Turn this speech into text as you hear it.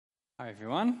Hi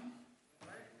everyone.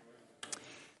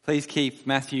 Please keep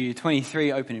Matthew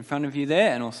 23 open in front of you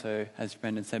there, and also, as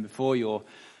Brendan said before, your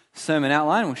sermon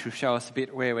outline, which will show us a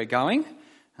bit where we're going.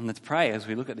 And let's pray as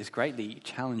we look at this greatly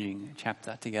challenging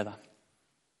chapter together.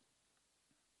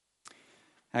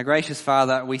 Our gracious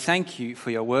Father, we thank you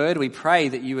for your word. We pray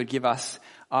that you would give us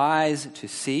eyes to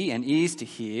see and ears to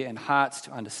hear and hearts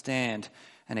to understand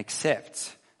and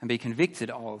accept and be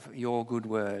convicted of your good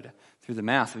word through the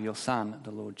mouth of your Son, the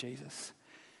Lord Jesus.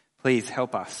 Please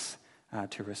help us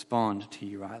to respond to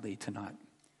you rightly tonight.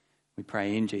 We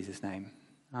pray in Jesus' name.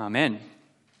 Amen.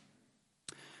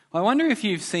 I wonder if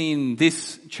you've seen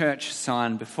this church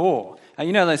sign before.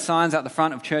 You know those signs out the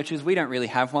front of churches? We don't really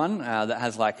have one that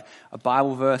has like a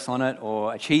Bible verse on it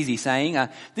or a cheesy saying.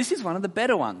 This is one of the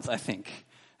better ones, I think.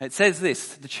 It says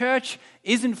this: the church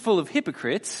isn't full of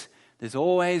hypocrites. There's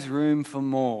always room for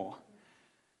more.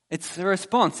 It's a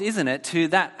response, isn't it, to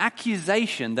that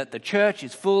accusation that the church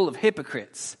is full of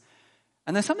hypocrites.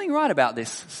 And there's something right about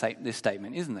this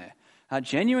statement, isn't there?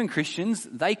 Genuine Christians,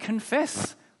 they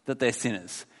confess that they're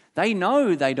sinners. They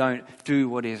know they don't do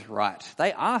what is right.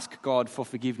 They ask God for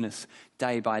forgiveness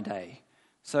day by day.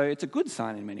 So it's a good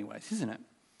sign in many ways, isn't it?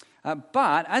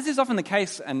 But as is often the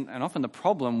case, and often the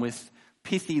problem with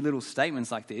pithy little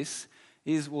statements like this,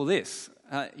 is,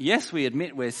 yes, we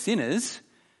admit we're sinners,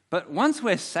 but once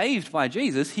we're saved by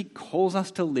Jesus, he calls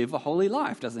us to live a holy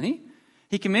life, doesn't he?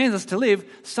 He commands us to live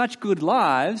such good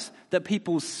lives that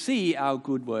people see our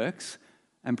good works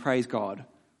and praise God,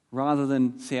 rather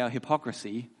than see our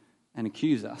hypocrisy and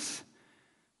accuse us.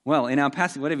 Well, in our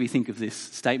passage, whatever you think of this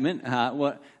statement,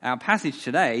 our passage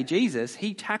today, Jesus,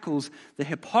 he tackles the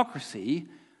hypocrisy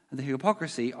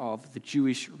of the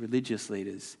Jewish religious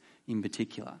leaders in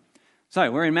particular. So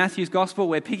we're in Matthew's Gospel.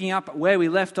 We're picking up where we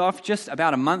left off just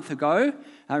about a month ago.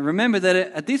 Remember that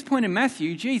at this point in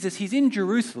Matthew, Jesus, he's in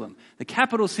Jerusalem, the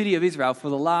capital city of Israel, for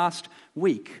the last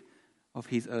week of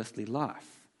his earthly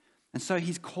life. And so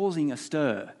he's causing a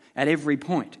stir at every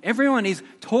point. Everyone is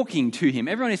talking to him.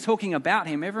 Everyone is talking about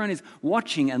him. Everyone is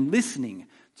watching and listening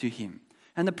to him.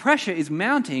 And the pressure is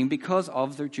mounting because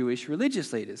of the Jewish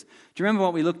religious leaders. Do you remember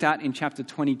what we looked at in chapter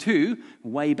 22,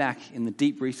 way back in the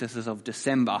deep recesses of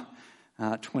December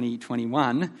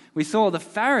 2021? We saw the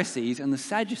Pharisees and the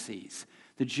Sadducees,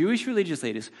 the Jewish religious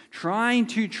leaders, trying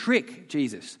to trick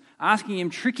Jesus, asking him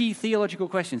tricky theological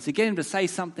questions to get him to say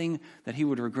something that he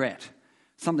would regret,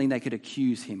 something they could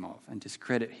accuse him of and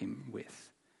discredit him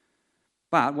with.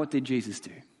 But what did Jesus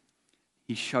do?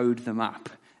 He showed them up.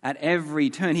 At every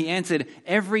turn, he answered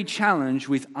every challenge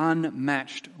with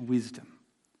unmatched wisdom.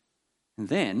 And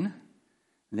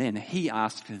then he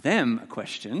asked them a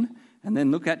question. And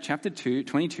then look at chapter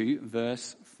 22,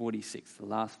 verse 46, the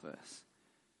last verse.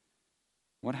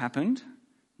 What happened?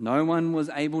 No one was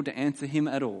able to answer him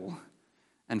at all.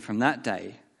 And from that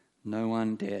day, no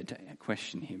one dared to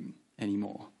question him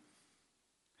anymore.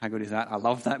 How good is that? I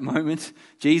love that moment.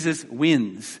 Jesus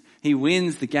wins. He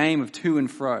wins the game of to and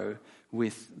fro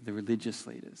with the religious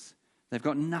leaders. They've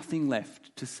got nothing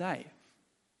left to say.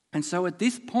 And so at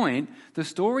this point, the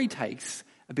story takes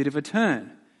a bit of a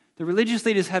turn. The religious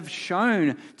leaders have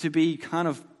shown to be kind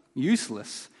of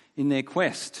useless in their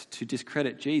quest to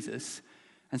discredit Jesus.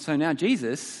 And so now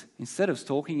Jesus, instead of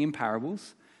talking in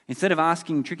parables, instead of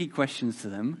asking tricky questions to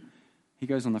them, he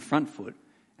goes on the front foot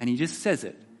and he just says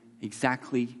it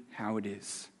exactly how it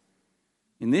is.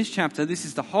 In this chapter, this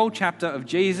is the whole chapter of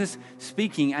Jesus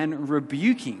speaking and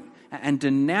rebuking and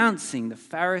denouncing the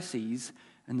Pharisees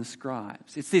and the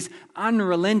scribes. It's this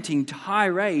unrelenting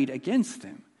tirade against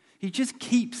them. He just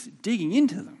keeps digging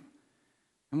into them.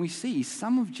 And we see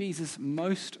some of Jesus'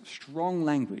 most strong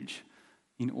language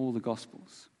in all the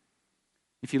Gospels.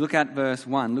 If you look at verse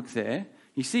 1, look there,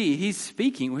 you see he's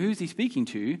speaking. Well, who's he speaking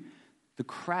to? The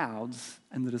crowds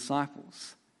and the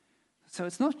disciples. So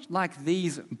it's not like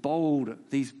these bold,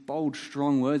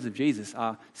 strong words of Jesus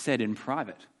are said in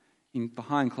private,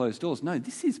 behind closed doors. No,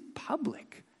 this is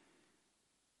public.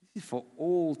 This is for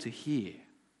all to hear.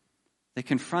 They're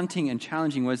confronting and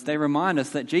challenging words. They remind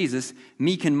us that Jesus,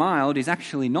 meek and mild, is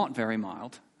actually not very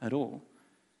mild at all,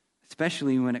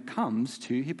 especially when it comes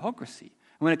to hypocrisy,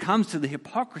 and when it comes to the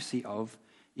hypocrisy of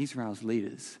Israel's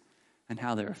leaders and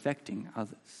how they're affecting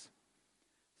others.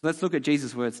 So let's look at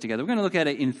Jesus' words together. We're going to look at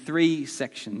it in 3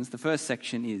 sections. The first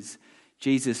section is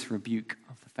Jesus' rebuke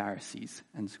of the Pharisees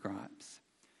and scribes.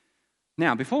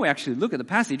 Now, before we actually look at the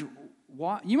passage,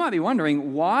 you might be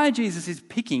wondering why Jesus is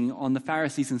picking on the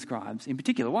Pharisees and scribes in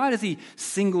particular. Why does he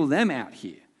single them out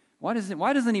here? Why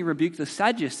doesn't he rebuke the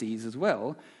Sadducees as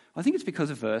well? I think it's because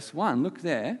of verse 1. Look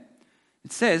there.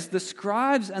 It says, the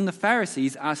scribes and the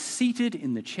Pharisees are seated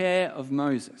in the chair of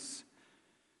Moses.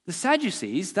 The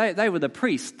Sadducees, they were the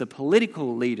priests, the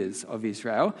political leaders of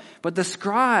Israel, but the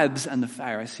scribes and the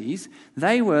Pharisees,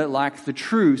 they were like the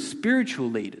true spiritual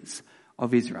leaders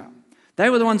of Israel. They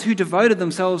were the ones who devoted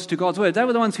themselves to God's word. They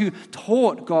were the ones who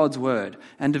taught God's word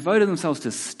and devoted themselves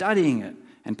to studying it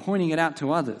and pointing it out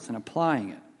to others and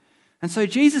applying it. And so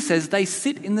Jesus says they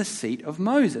sit in the seat of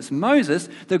Moses. Moses,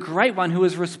 the great one who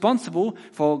was responsible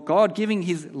for God giving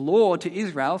his law to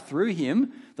Israel through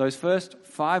him, those first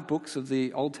 5 books of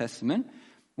the Old Testament.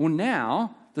 Well,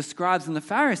 now the scribes and the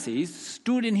Pharisees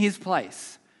stood in his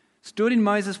place, stood in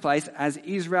Moses' place as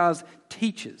Israel's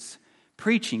teachers,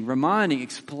 preaching, reminding,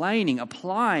 explaining,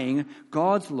 applying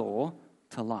God's law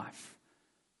to life.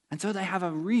 And so they have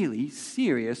a really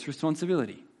serious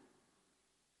responsibility.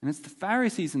 And it's the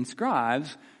Pharisees and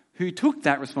scribes who took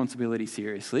that responsibility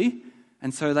seriously,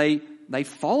 and so they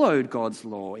followed God's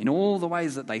law in all the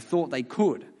ways that they thought they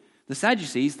could. The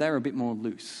Sadducees, they were a bit more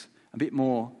loose, a bit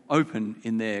more open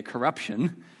in their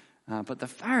corruption, but the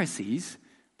Pharisees,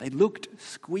 they looked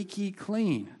squeaky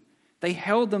clean. They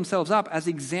held themselves up as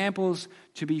examples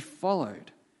to be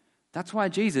followed. That's why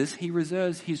Jesus, he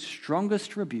reserves his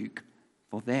strongest rebuke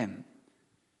for them.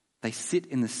 They sit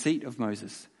in the seat of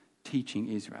Moses, teaching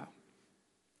Israel.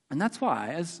 And that's why,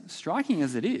 as striking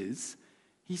as it is,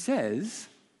 he says,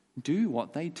 do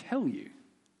what they tell you.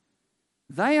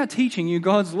 They are teaching you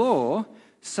God's law,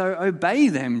 so obey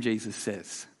them, Jesus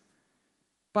says.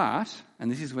 But,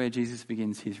 and this is where Jesus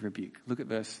begins his rebuke. Look at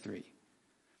verse 3.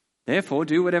 Therefore,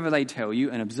 do whatever they tell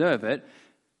you and observe it,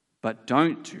 but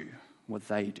don't do what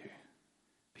they do,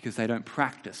 because they don't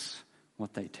practice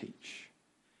what they teach.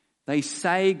 They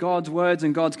say God's words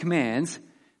and God's commands,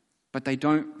 but they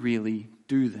don't really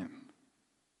do them.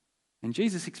 And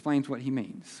Jesus explains what he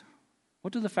means.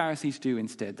 What do the Pharisees do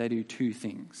instead? They do 2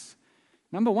 things.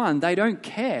 Number 1, they don't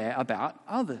care about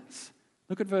others.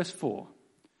 Look at verse 4.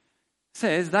 It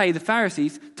says, they, the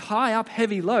Pharisees, tie up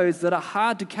heavy loads that are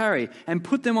hard to carry and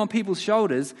put them on people's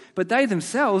shoulders, but they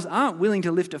themselves aren't willing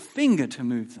to lift a finger to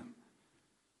move them.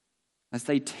 As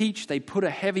they teach, they put a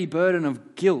heavy burden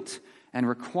of guilt and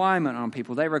requirement on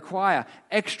people. They require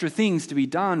extra things to be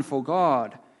done for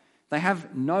God. They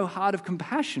have no heart of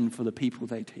compassion for the people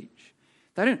they teach.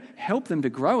 They don't help them to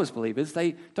grow as believers.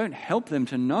 They don't help them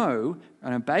to know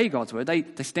and obey God's word. They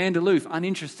stand aloof,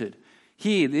 uninterested.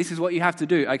 Here, this is what you have to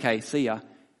do. Okay, see ya.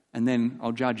 And then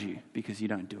I'll judge you because you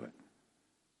don't do it.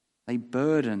 They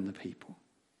burden the people.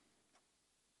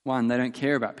 1, they don't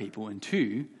care about people. And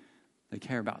 2, they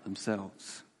care about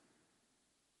themselves.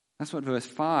 That's what verse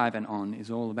 5 and on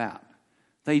is all about.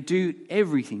 They do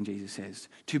everything, Jesus says,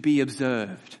 to be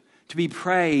observed, to be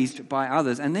praised by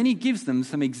others. And then he gives them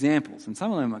some examples, and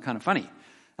some of them are kind of funny.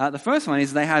 The first one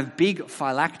is they have big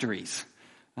phylacteries,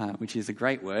 which is a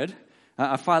great word.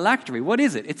 A phylactery, what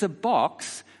is it? It's a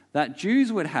box that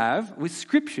Jews would have with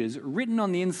scriptures written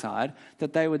on the inside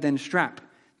that they would then strap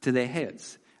to their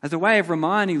heads as a way of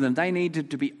reminding them they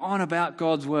needed to be on about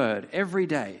God's word every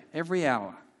day, every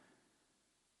hour.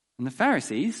 And the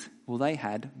Pharisees, well, they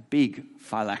had big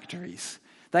phylacteries.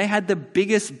 They had the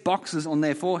biggest boxes on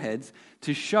their foreheads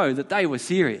to show that they were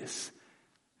serious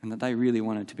and that they really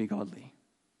wanted to be godly.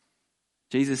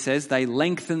 Jesus says they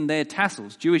lengthened their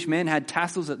tassels. Jewish men had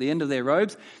tassels at the end of their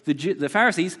robes. The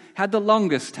Pharisees had the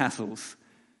longest tassels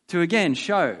to again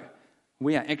show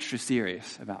we are extra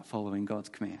serious about following God's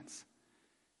commands.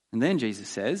 And then Jesus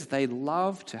says they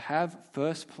love to have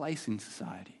first place in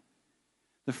society.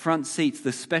 The front seats,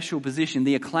 the special position,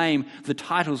 the acclaim, the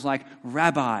titles like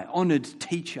rabbi, honored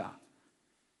teacher.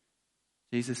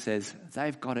 Jesus says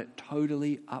they've got it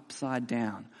totally upside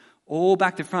down, all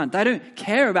back to front. They don't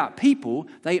care about people,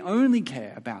 they only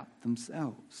care about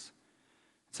themselves.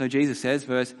 So Jesus says,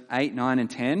 verse 8, 9, and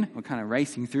 10, we're kind of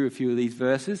racing through a few of these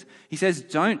verses. He says,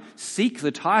 don't seek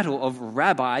the title of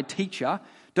rabbi, teacher.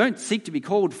 Don't seek to be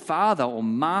called father or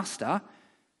master.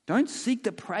 Don't seek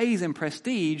the praise and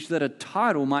prestige that a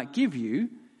title might give you.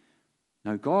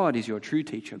 No, God is your true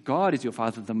teacher. God is your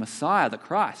Father, the Messiah, the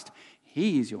Christ.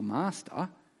 He is your master.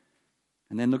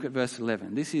 And then look at verse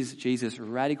 11. This is Jesus'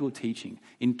 radical teaching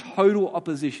in total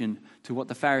opposition to what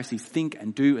the Pharisees think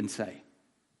and do and say.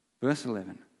 Verse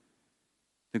 11.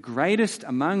 The greatest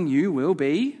among you will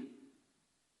be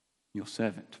your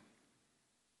servant.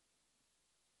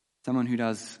 Someone who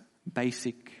does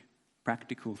basic,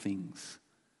 practical things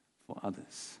for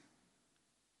others.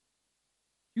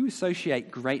 You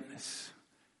associate greatness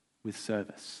with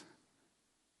service.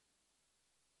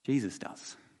 Jesus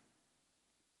does.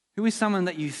 Who is someone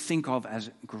that you think of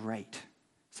as great?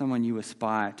 Someone you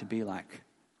aspire to be like?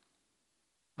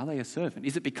 Are they a servant?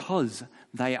 Is it because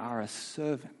they are a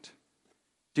servant?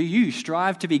 Do you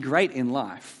strive to be great in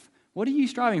life What are you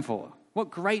striving for? What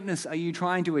greatness are you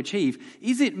trying to achieve?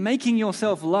 Is it making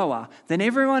yourself lower than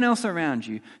everyone else around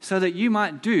you so that you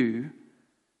might do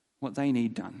what they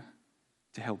need done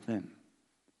to help them?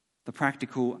 The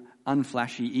practical,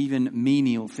 unflashy, even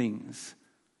menial things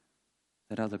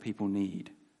that other people need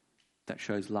that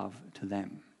shows love to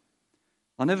them.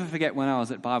 I'll never forget when I was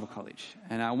at Bible college,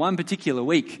 and one particular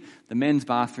week, the men's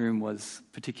bathroom was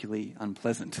particularly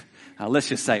unpleasant. Let's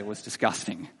just say it was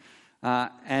disgusting.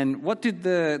 And what did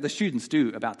the students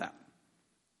do about that?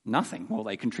 Nothing. Well,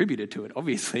 they contributed to it,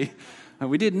 obviously.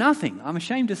 We did nothing. I'm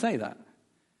ashamed to say that.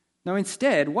 No,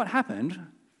 instead, what happened?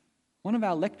 One of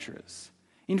our lecturers,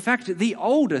 in fact, the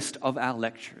oldest of our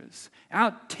lecturers,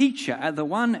 our teacher, the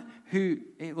one who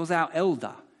it was our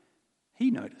elder,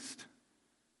 he noticed.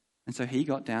 And so he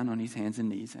got down on his hands and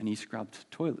knees and he scrubbed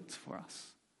toilets for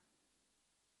us.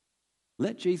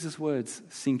 Let Jesus' words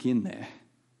sink in there.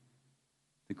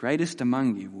 The greatest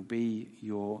among you will be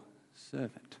your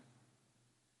servant.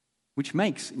 Which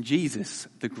makes Jesus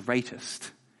the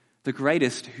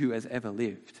greatest who has ever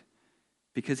lived.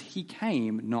 Because he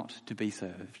came not to be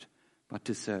served, but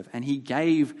to serve. And he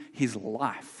gave his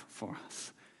life for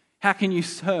us. How can you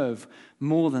serve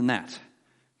more than that?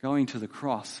 Going to the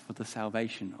cross for the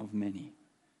salvation of many.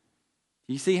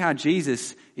 Do you see how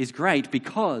Jesus is great?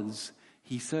 Because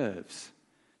he serves.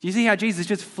 Do you see how Jesus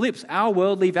just flips our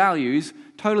worldly values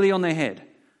totally on their head?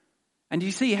 And do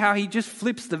you see how he just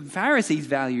flips the Pharisees'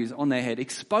 values on their head,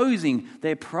 exposing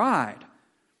their pride?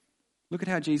 Look at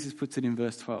how Jesus puts it in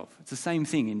verse 12. It's the same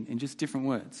thing in just different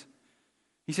words.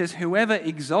 He says, whoever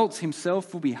exalts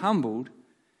himself will be humbled,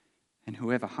 and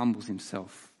whoever humbles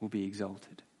himself will be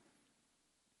exalted.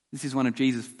 This is one of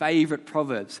Jesus' favorite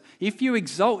proverbs. If you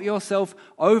exalt yourself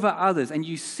over others and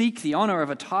you seek the honor of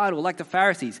a title like the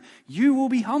Pharisees, you will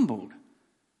be humbled,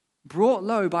 brought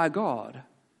low by God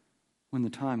when the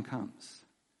time comes.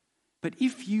 But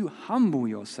if you humble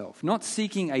yourself, not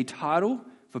seeking a title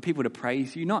for people to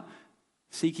praise you, not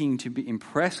seeking to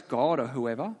impress God or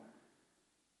whoever,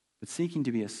 but seeking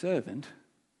to be a servant,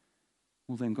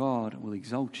 well then God will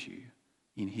exalt you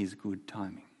in his good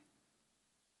timing.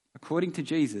 According to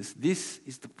Jesus, this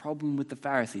is the problem with the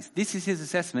Pharisees. This is his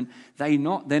assessment. They're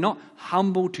not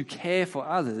humble to care for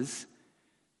others.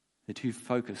 They're too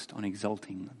focused on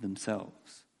exalting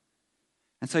themselves.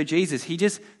 And so Jesus, he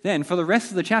just then, for the rest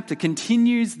of the chapter,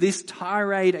 continues this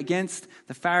tirade against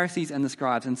the Pharisees and the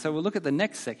scribes. And so we'll look at the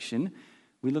next section.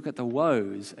 We look at the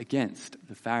woes against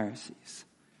the Pharisees.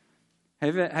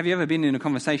 Have you ever been in a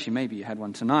conversation, maybe you had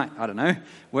one tonight, I don't know,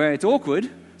 where it's awkward,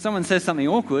 someone says something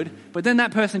awkward, but then that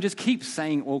person just keeps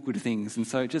saying awkward things, and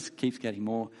so it just keeps getting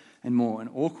more and more and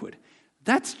awkward.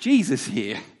 That's Jesus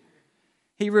here.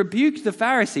 He rebuked the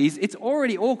Pharisees, it's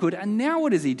already awkward, and now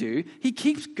what does he do? He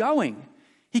keeps going.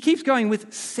 He keeps going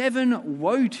with 7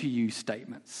 woe to you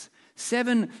statements.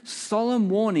 7 solemn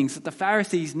warnings that the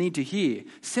Pharisees need to hear.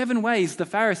 7 ways the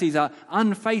Pharisees are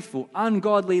unfaithful,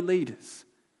 ungodly leaders.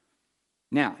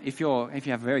 Now, if you have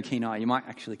a very keen eye, you might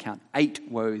actually count 8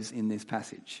 woes in this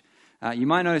passage. You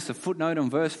might notice a footnote on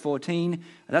verse 14.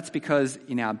 That's because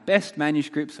in our best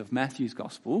manuscripts of Matthew's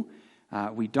Gospel,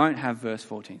 we don't have verse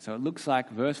 14. So it looks like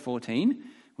verse 14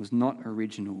 was not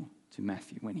original to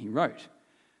Matthew when he wrote.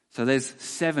 So there's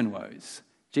 7 woes.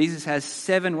 Jesus has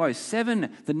 7 woes. 7,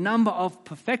 the number of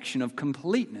perfection, of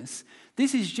completeness.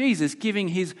 This is Jesus giving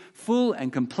his full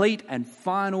and complete and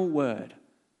final word.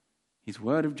 His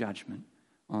word of judgment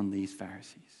on these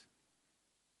Pharisees.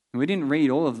 And we didn't read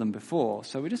all of them before,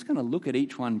 so we're just going to look at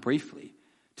each one briefly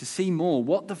to see more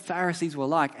what the Pharisees were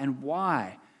like and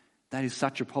why that is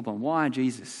such a problem, why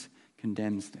Jesus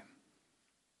condemns them.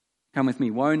 Come with me.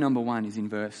 Woe number 1 is in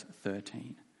verse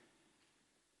 13.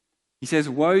 He says,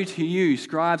 "Woe to you,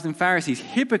 scribes and Pharisees,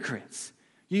 hypocrites!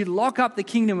 You lock up the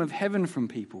kingdom of heaven from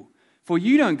people, for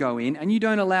you don't go in and you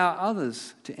don't allow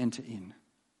others to enter in."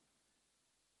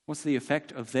 What's the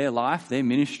effect of their life, their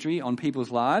ministry on people's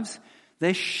lives?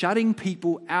 They're shutting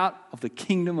people out of the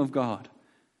kingdom of God.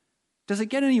 Does it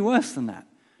get any worse than that?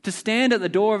 To stand at the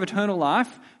door of eternal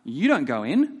life, you don't go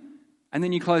in, and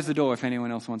then you close the door if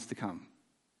anyone else wants to come.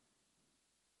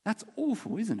 That's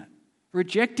awful, isn't it?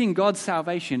 Rejecting God's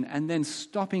salvation and then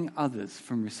stopping others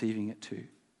from receiving it too.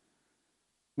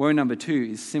 Woe number 2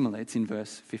 is similar. It's in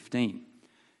verse 15.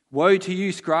 "Woe to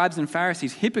you, scribes and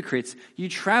Pharisees, hypocrites! You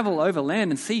travel over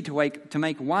land and sea to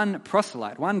make one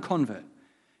proselyte, one convert.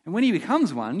 And when he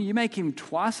becomes one, you make him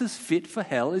twice as fit for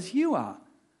hell as you are.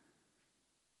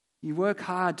 You work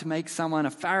hard to make someone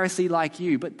a Pharisee like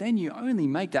you, but then you only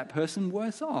make that person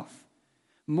worse off.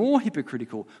 More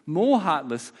hypocritical, more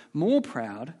heartless, more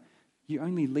proud. You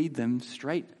only lead them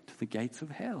straight to the gates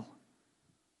of hell."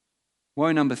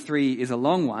 Woe number 3 is a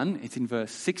long one. It's in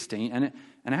verse 16, and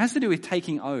it has to do with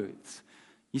taking oaths.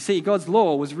 You see, God's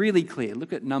law was really clear.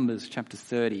 Look at Numbers chapter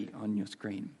 30 on the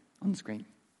screen. It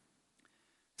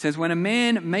says, when a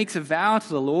man makes a vow to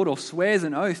the Lord or swears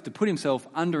an oath to put himself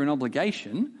under an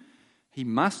obligation, he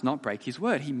must not break his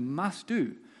word. He must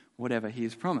do whatever he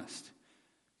has promised.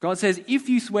 God says, if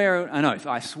you swear an oath,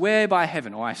 I swear by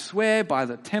heaven, or I swear by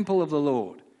the temple of the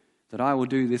Lord that I will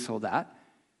do this or that,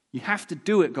 you have to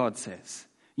do it, God says.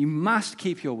 You must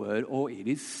keep your word or it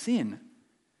is sin.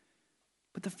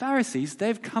 But the Pharisees,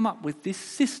 they've come up with this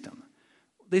system,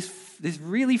 this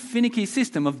really finicky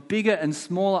system of bigger and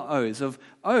smaller oaths, of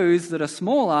oaths that are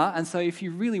smaller, and so if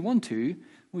you really want to,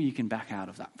 well, you can back out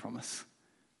of that promise.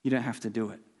 You don't have to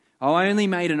do it. Oh, I only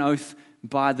made an oath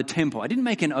by the temple. I didn't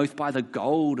make an oath by the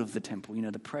gold of the temple,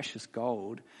 the precious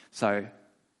gold, so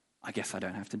I guess I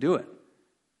don't have to do it.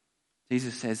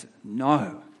 Jesus says,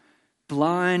 no.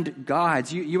 Blind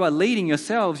guides. You are leading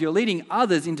yourselves, you're leading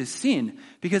others into sin,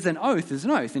 because an oath is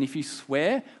an oath. And if you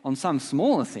swear on some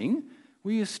smaller thing,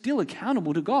 well, you're still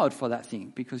accountable to God for that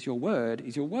thing, because your word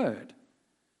is your word.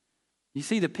 You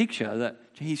see the picture that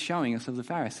he's showing us of the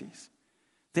Pharisees.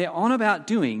 They're on about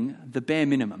doing the bare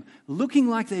minimum, looking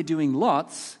like they're doing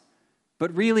lots,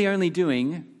 but really only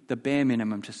doing the bare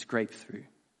minimum to scrape through.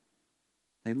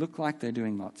 They look like they're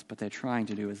doing lots, but they're trying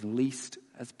to do as least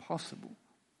as possible.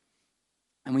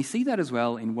 And we see that as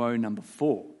well in woe number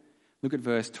 4. Look at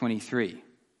verse 23.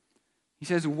 He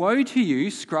says, woe to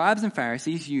you, scribes and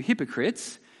Pharisees, you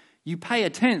hypocrites! You pay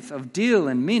 1/10 of dill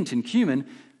and mint and cumin,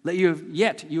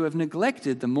 yet you have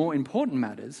neglected the more important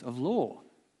matters of law,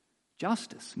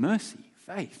 justice, mercy,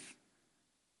 faith.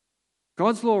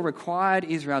 God's law required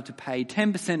Israel to pay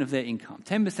 10% of their income,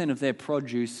 10% of their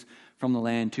produce from the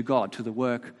land to God, to the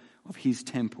work of his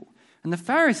temple. And the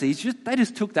Pharisees, they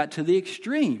just took that to the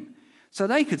extreme. So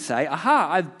they could say, aha,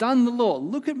 I've done the law,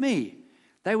 look at me.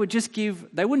 They wouldn't just give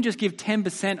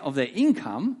 10% of their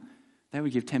income, they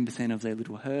would give 10% of their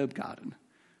little herb garden.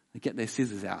 They'd get their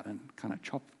scissors out and kind of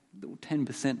chop little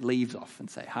 10% leaves off and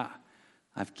say,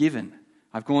 I've given,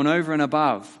 I've gone over and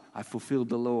above, I've fulfilled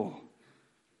the law.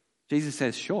 Jesus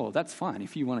says, sure, that's fine.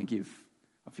 If you want to give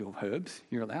of your herbs,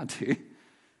 you're allowed to.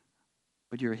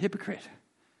 But you're a hypocrite,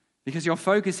 because you're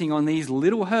focusing on these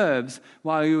little herbs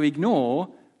while you ignore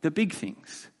the big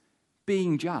things,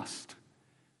 being just,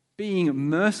 being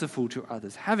merciful to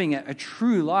others, having a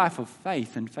true life of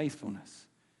faith and faithfulness.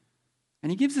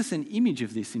 And he gives us an image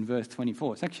of this in verse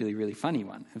 24. It's actually a really funny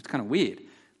one. It's kind of weird.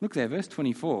 Look there, verse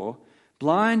 24.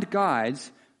 Blind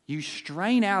guides, you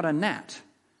strain out a gnat,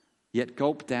 yet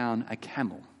gulp down a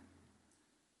camel.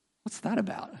 What's that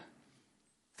about?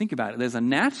 Think about it. There's a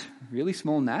gnat, a really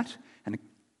small gnat, and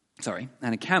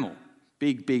a camel,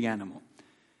 big animal.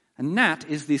 A gnat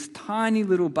is this tiny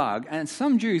little bug, and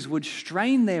some Jews would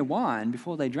strain their wine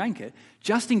before they drank it,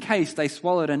 just in case they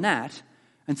swallowed a gnat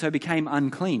and so became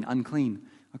unclean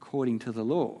according to the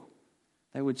law.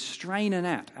 They would strain a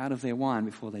gnat out of their wine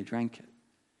before they drank it.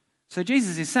 So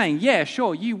Jesus is saying, yeah,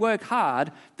 sure, you work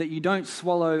hard that you don't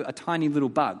swallow a tiny little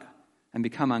bug and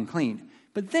become unclean.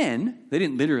 But then, they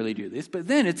didn't literally do this, but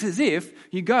then it's as if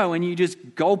you go and you just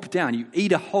gulp down, you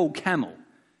eat a whole camel,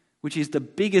 which is the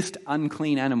biggest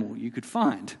unclean animal you could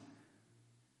find.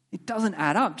 It doesn't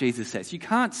add up, Jesus says. You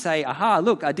can't say, aha,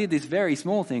 look, I did this very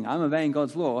small thing, I'm obeying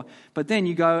God's law, but then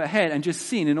you go ahead and just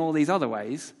sin in all these other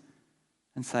ways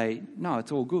and say, no,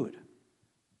 it's all good.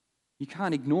 You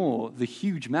can't ignore the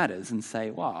huge matters and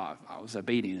say, well, I was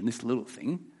obedient in this little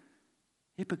thing.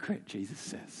 Hypocrite, Jesus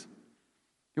says.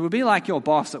 It would be like your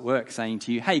boss at work saying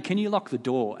to you, hey, can you lock the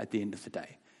door at the end of the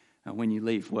day when you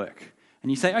leave work? And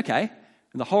you say, okay.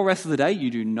 And the whole rest of the day, you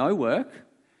do no work.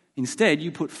 Instead, you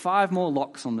put 5 more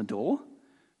locks on the door.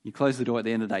 You close the door at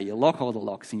the end of the day. You lock all the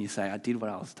locks and you say, I did what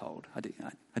I was told.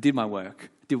 I did my work.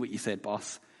 I did what you said,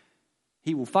 boss.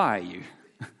 He will fire you.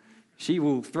 She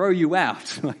will throw you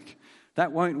out.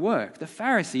 That won't work. The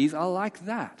Pharisees are like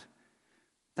that.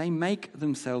 They make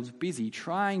themselves busy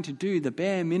trying to do the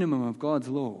bare minimum of God's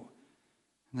law.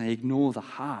 And they ignore the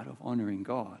heart of honouring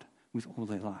God with all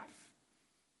their life.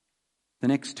 The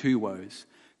next 2 woes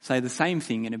say the same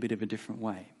thing in a bit of a different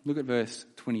way. Look at verse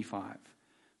 25.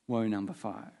 Woe number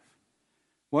 5.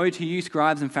 Woe to you,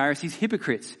 scribes and Pharisees,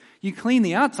 hypocrites! You clean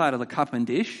the outside of the cup and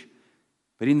dish,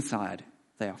 but inside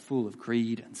they are full of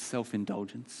greed and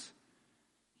self-indulgence.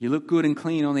 You look good and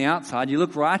clean on the outside, you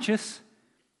look righteous,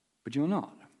 but you're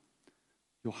not.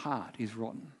 Your heart is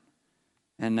rotten.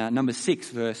 And number 6,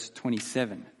 verse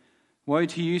 27. Woe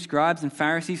to you, scribes and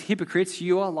Pharisees, hypocrites!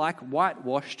 You are like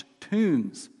whitewashed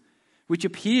tombs, which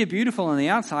appear beautiful on the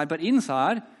outside, but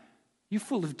inside You're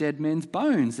full of dead men's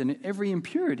bones and every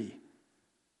impurity.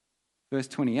 Verse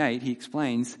 28, he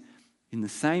explains, in the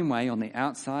same way, on the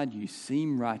outside you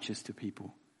seem righteous to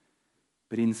people,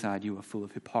 but inside you are full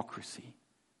of hypocrisy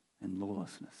and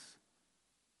lawlessness.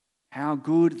 How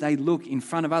good they look in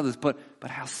front of others, but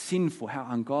how sinful, how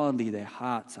ungodly their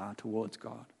hearts are towards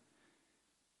God.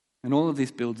 And all of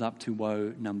this builds up to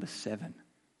woe number 7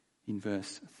 in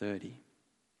verse 30.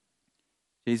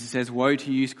 Jesus says, "Woe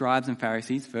to you, scribes and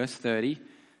Pharisees," verse 30.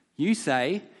 "You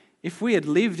say, if we had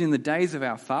lived in the days of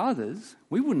our fathers,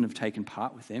 we wouldn't have taken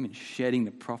part with them in shedding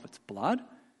the prophets' blood."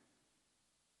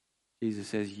 Jesus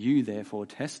says, "You therefore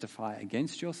testify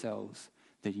against yourselves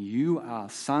that you are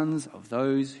sons of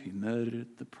those who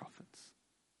murdered the prophets."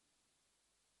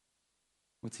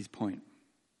 What's his point?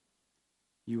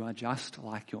 You are just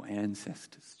like your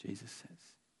ancestors, Jesus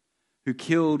says, who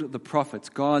killed the prophets,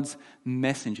 God's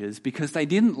messengers, because they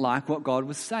didn't like what God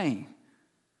was saying.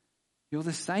 You're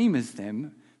the same as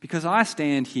them, because I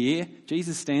stand here,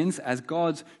 Jesus stands as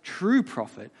God's true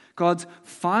prophet, God's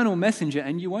final messenger,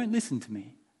 and you won't listen to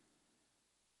me.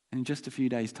 And in just a few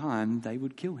days' time, they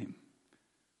would kill him,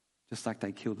 just like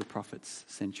they killed the prophets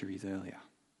centuries earlier.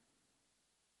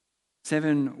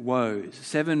 7 woes,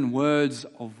 7 words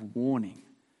of warning.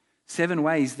 7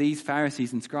 ways these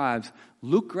Pharisees and scribes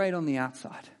look great on the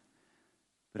outside,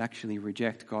 but actually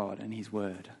reject God and his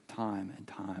word time and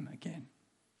time again.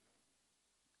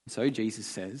 So Jesus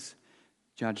says,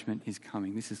 judgment is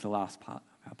coming. This is the last part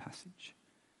of our passage.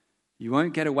 You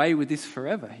won't get away with this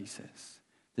forever, he says.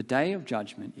 The day of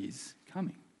judgment is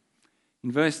coming.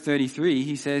 In verse 33,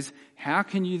 he says, "How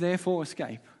can you therefore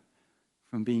escape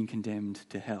from being condemned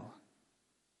to hell?"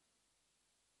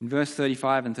 In verse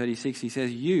 35 and 36, he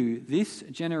says, "You, this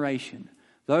generation,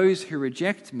 those who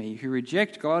reject me, who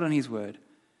reject God and his word,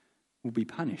 will be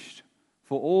punished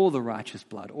for all the righteous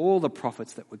blood, all the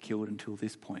prophets that were killed until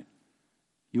this point.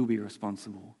 You'll be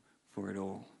responsible for it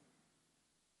all."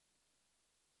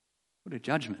 What a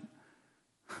judgment.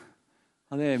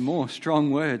 Are there more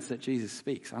strong words that Jesus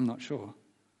speaks? I'm not sure.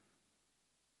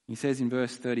 He says in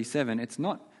verse 37, it's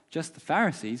not just the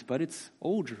Pharisees, but it's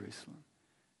all Jerusalem.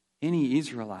 Any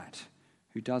Israelite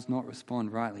who does not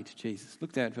respond rightly to Jesus.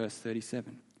 Look there at verse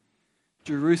 37.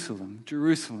 "Jerusalem,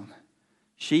 Jerusalem,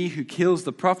 she who kills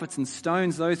the prophets and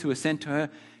stones those who are sent to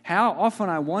her, how often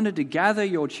I wanted to gather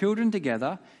your children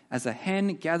together as a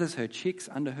hen gathers her chicks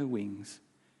under her wings.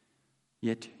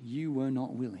 Yet you were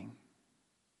not willing.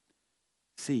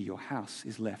 See, your house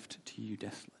is left to you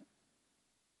desolate."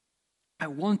 I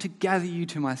want to gather you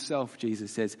to myself,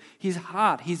 Jesus says. His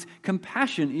heart, his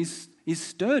compassion is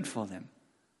stirred for them.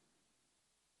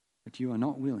 But you are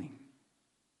not willing.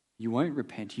 You won't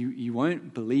repent. You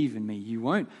won't believe in me. You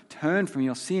won't turn from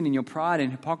your sin and your pride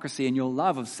and hypocrisy and your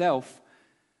love of self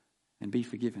and be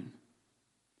forgiven.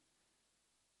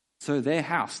 So their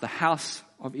house, the house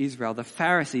of Israel, the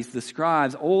Pharisees, the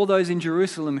scribes, all those in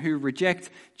Jerusalem who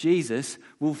reject Jesus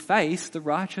will face the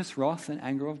righteous wrath and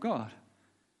anger of God.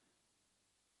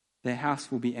 Their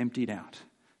house will be emptied out.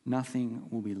 Nothing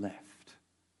will be left.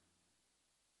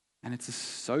 And it's a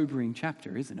sobering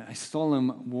chapter, isn't it? A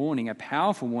solemn warning, a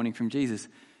powerful warning from Jesus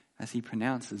as he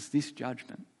pronounces this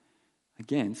judgment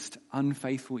against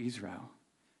unfaithful Israel,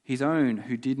 his own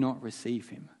who did not receive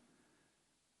him.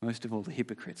 Most of all, the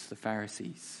hypocrites, the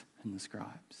Pharisees and the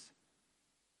scribes.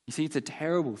 You see, it's a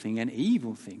terrible thing, an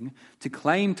evil thing, to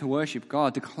claim to worship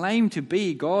God, to claim to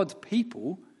be God's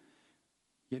people,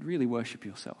 yet really worship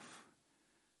yourself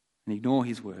and ignore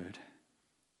his word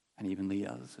and even lead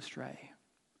others astray.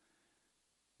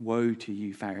 Woe to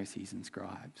you, Pharisees and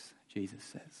scribes, Jesus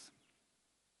says.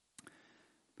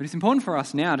 But it's important for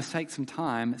us now to take some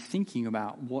time thinking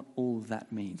about what all of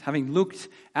that means. Having looked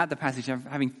at the passage,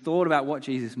 having thought about what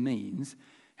Jesus means,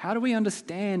 how do we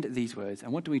understand these words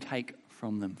and what do we take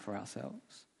from them for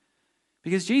ourselves?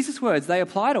 Because Jesus' words, they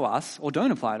apply to us or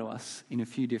don't apply to us in a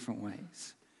few different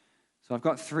ways. So I've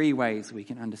got 3 ways we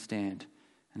can understand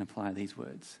and apply these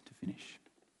words to finish.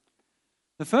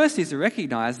 The first is to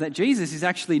recognize that Jesus is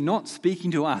actually not speaking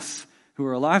to us who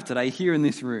are alive today here in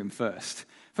this room first.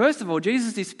 First of all,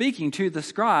 Jesus is speaking to the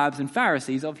scribes and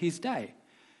Pharisees of his day.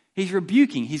 He's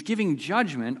rebuking, he's giving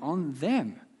judgment on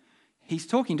them. He's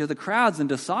talking to the crowds and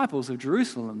disciples of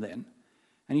Jerusalem then,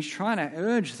 and he's trying to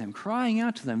urge them, crying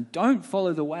out to them, don't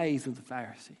follow the ways of the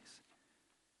Pharisees.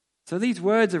 So these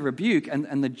words of rebuke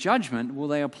and the judgment, will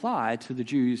they apply to the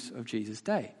Jews of Jesus'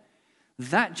 day?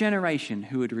 That generation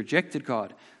who had rejected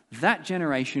God, that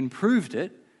generation proved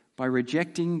it by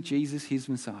rejecting Jesus, his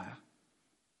Messiah.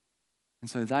 And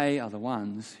so they are the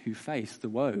ones who face the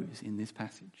woes in this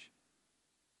passage.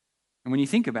 And when you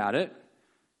think about it,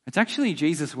 It's actually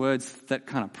Jesus' words that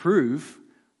kind of prove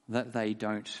that they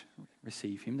don't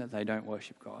receive him, that they don't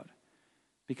worship God.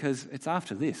 Because it's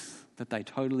after this that they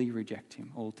totally reject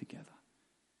him altogether.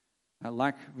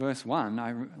 Like verse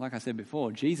 1, like I said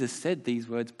before, Jesus said these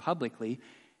words publicly,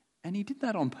 and he did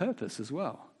that on purpose as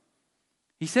well.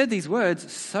 He said these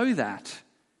words so that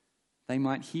they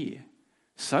might hear,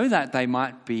 so that they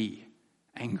might be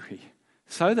angry,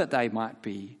 so that they might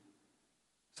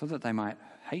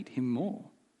hate him more.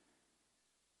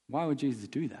 Why would Jesus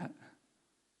do that?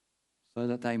 So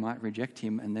that they might reject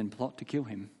him and then plot to kill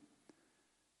him,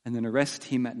 and then arrest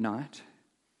him at night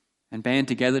and band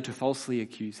together to falsely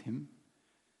accuse him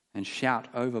and shout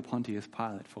over Pontius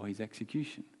Pilate for his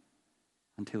execution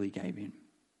until he gave in.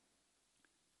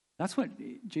 That's what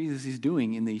Jesus is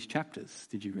doing in these chapters,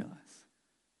 did you realize?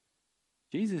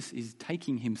 Jesus is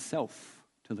taking himself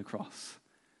to the cross.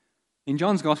 In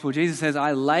John's Gospel, Jesus says,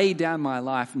 I lay down my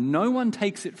life. No one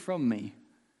takes it from me.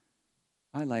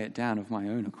 I lay it down of my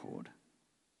own accord.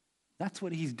 That's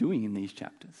what he's doing in these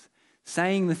chapters.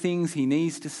 Saying the things he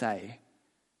needs to say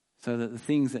so that the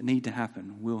things that need to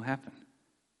happen will happen.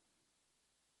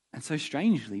 And so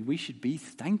strangely, we should be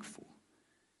thankful.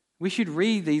 We should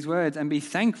read these words and be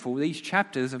thankful, these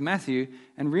chapters of Matthew,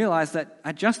 and realize that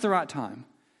at just the right time,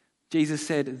 Jesus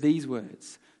said these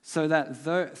words, so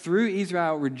that through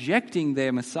Israel rejecting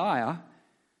their Messiah,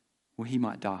 well, he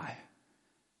might die.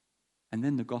 And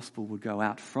then the gospel would go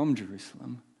out from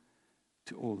Jerusalem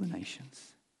to all the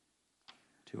nations,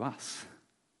 to us.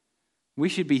 We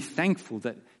should be thankful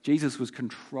that Jesus was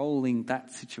controlling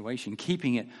that situation,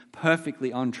 keeping it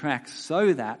perfectly on track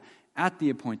so that at the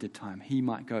appointed time he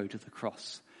might go to the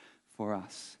cross for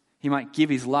us. He might give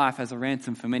his life as a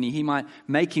ransom for many. He might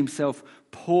make himself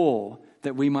poor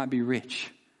that we might be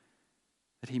rich,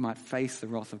 that he might face the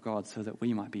wrath of God so that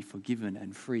we might be forgiven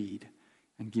and freed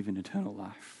and given eternal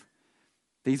life.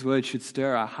 These words should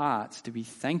stir our hearts to be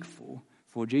thankful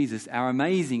for Jesus, our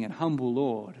amazing and humble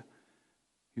Lord,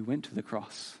 who went to the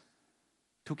cross,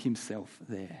 took himself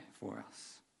there for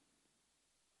us.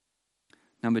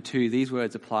 Number 2, these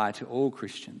words apply to all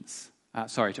Christian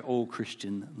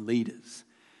leaders.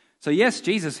 So yes,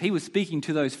 Jesus, he was speaking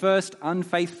to those first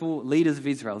unfaithful leaders of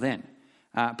Israel then.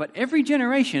 But every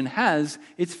generation has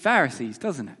its Pharisees,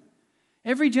 doesn't it?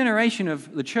 Every generation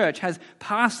of the church has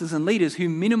pastors and leaders who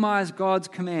minimize God's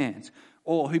commands,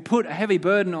 or who put a heavy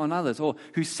burden on others, or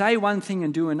who say one thing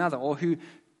and do another, or who,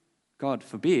 God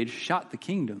forbid, shut the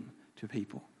kingdom to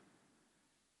people.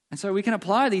 And so we can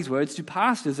apply these words to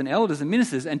pastors and elders and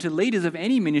ministers and to leaders of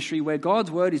any ministry where God's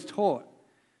word is taught.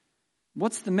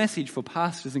 What's the message for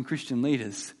pastors and Christian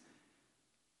leaders?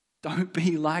 Don't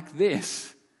be like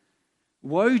this.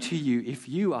 Woe to you if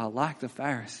you are like the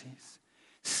Pharisees.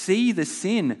 See the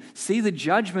sin, see the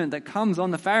judgment that comes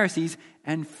on the Pharisees,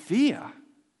 and fear.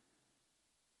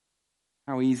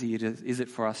 How easy is it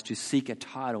for us to seek a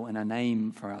title and a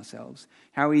name for ourselves?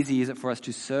 How easy is it for us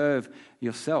to serve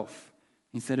yourself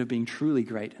instead of being truly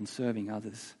great and serving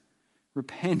others?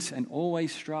 Repent and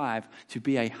always strive to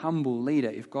be a humble leader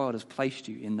if God has placed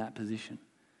you in that position.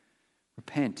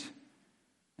 Repent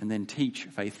and then teach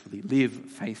faithfully, live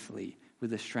faithfully with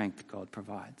the strength God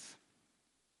provides.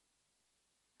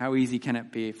 How easy can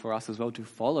it be for us as well to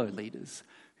follow leaders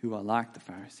who are like the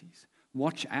Pharisees?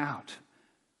 Watch out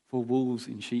for wolves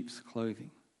in sheep's clothing.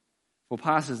 For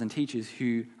pastors and teachers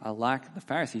who are like the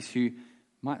Pharisees, who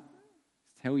might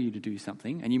tell you to do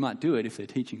something, and you might do it if they're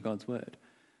teaching God's word.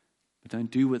 But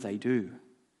don't do what they do.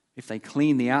 If they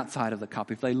clean the outside of the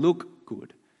cup, if they look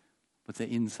good, but their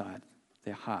inside,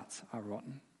 their hearts are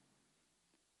rotten.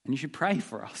 And you should pray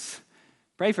for us.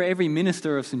 Pray for every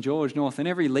minister of St. George North and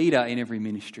every leader in every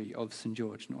ministry of St.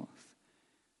 George North,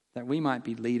 that we might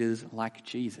be leaders like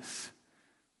Jesus,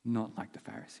 not like the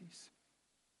Pharisees.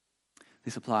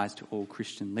 This applies to all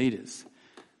Christian leaders.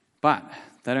 But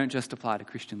they don't just apply to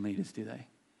Christian leaders, do they?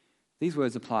 These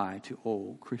words apply to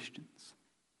all Christians.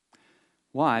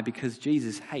 Why? Because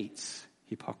Jesus hates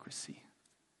hypocrisy.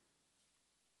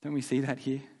 Don't we see that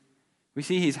here? We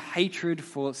see his hatred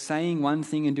for saying one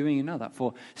thing and doing another,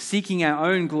 for seeking our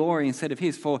own glory instead of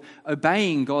his, for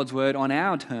obeying God's word on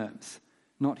our terms,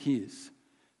 not his,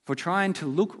 for trying to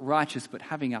look righteous but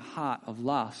having a heart of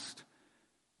lust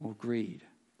or greed,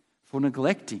 for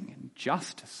neglecting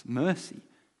justice, mercy,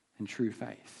 and true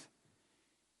faith.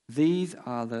 These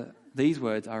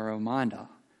words are a reminder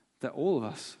that all of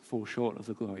us fall short of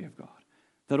the glory of God,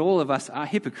 that all of us are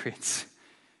hypocrites.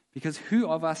 Because who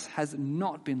of us has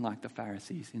not been like the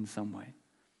Pharisees in some way?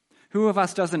 Who of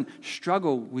us doesn't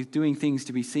struggle with doing things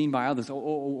to be seen by others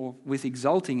or with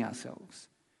exalting ourselves?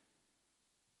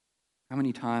 How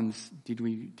many times did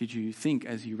you think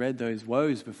as you read those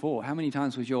woes before? How many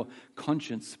times was your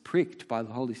conscience pricked by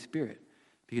the Holy Spirit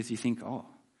because you think, oh,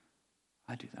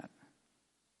 I do that?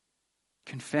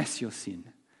 Confess your sin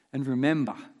and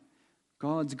remember,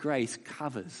 God's grace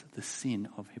covers the sin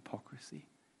of hypocrisy.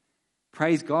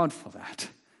 Praise God for that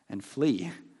and flee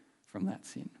from that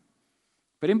sin.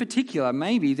 But in particular,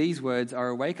 maybe these words are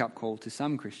a wake-up call to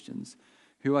some Christians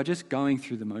who are just going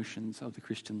through the motions of the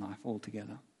Christian life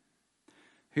altogether,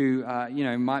 who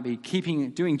might be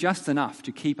doing just enough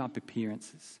to keep up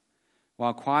appearances,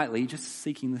 while quietly just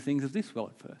seeking the things of this world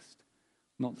at first,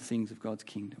 not the things of God's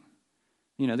kingdom.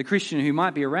 The Christian who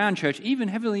might be around church, even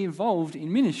heavily involved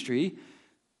in ministry,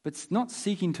 but not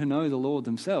seeking to know the Lord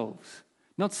themselves,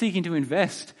 not seeking to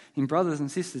invest in brothers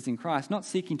and sisters in Christ, not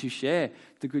seeking to share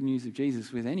the good news of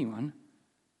Jesus with anyone,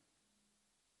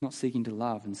 not seeking to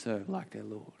love and serve like their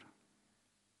Lord.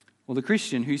 Or the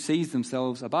Christian who sees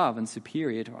themselves above and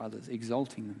superior to others,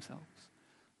 exalting themselves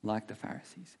like the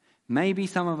Pharisees. Maybe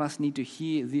some of us need to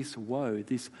hear this woe,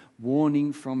 this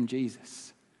warning from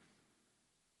Jesus.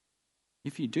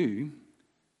 If you do,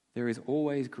 there is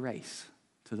always grace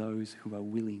to those who are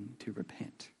willing to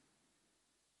repent.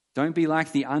 Don't be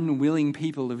like the unwilling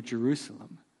people of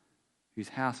Jerusalem, whose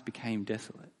house became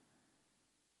desolate.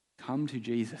 Come to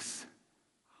Jesus.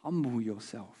 Humble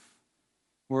yourself.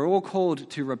 We're all called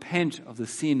to repent of the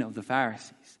sin of the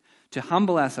Pharisees, to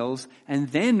humble ourselves, and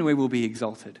then we will be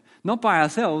exalted. Not by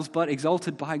ourselves, but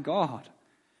exalted by God,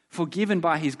 forgiven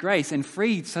by his grace and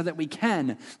freed so that we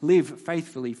can live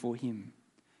faithfully for him,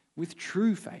 with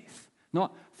true faith,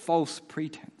 not false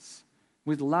pretense,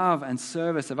 with love and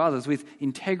service of others, with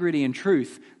integrity and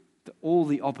truth, all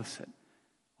the opposite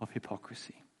of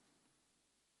hypocrisy,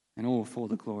 and all for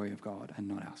the glory of God and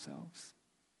not ourselves.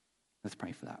 Let's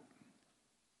pray for that.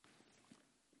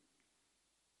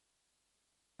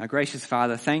 Our gracious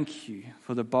Father, thank you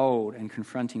for the bold and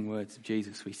confronting words of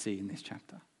Jesus we see in this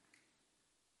chapter.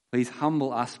 Please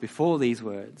humble us before these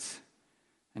words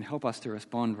and help us to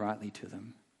respond rightly to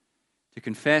them, to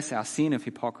confess our sin of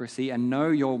hypocrisy and know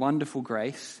your wonderful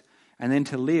grace, and then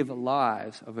to live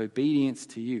lives of obedience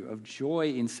to you, of joy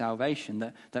in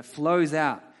salvation that flows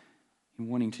out in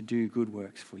wanting to do good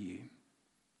works for you.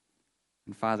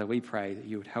 And Father, we pray that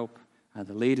you would help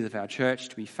the leaders of our church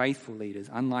to be faithful leaders,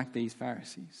 unlike these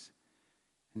Pharisees,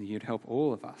 and that you'd help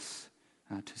all of us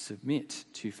to submit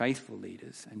to faithful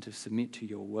leaders and to submit to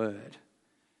your word,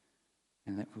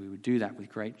 and that we would do that with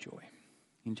great joy.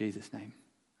 In Jesus' name,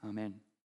 amen.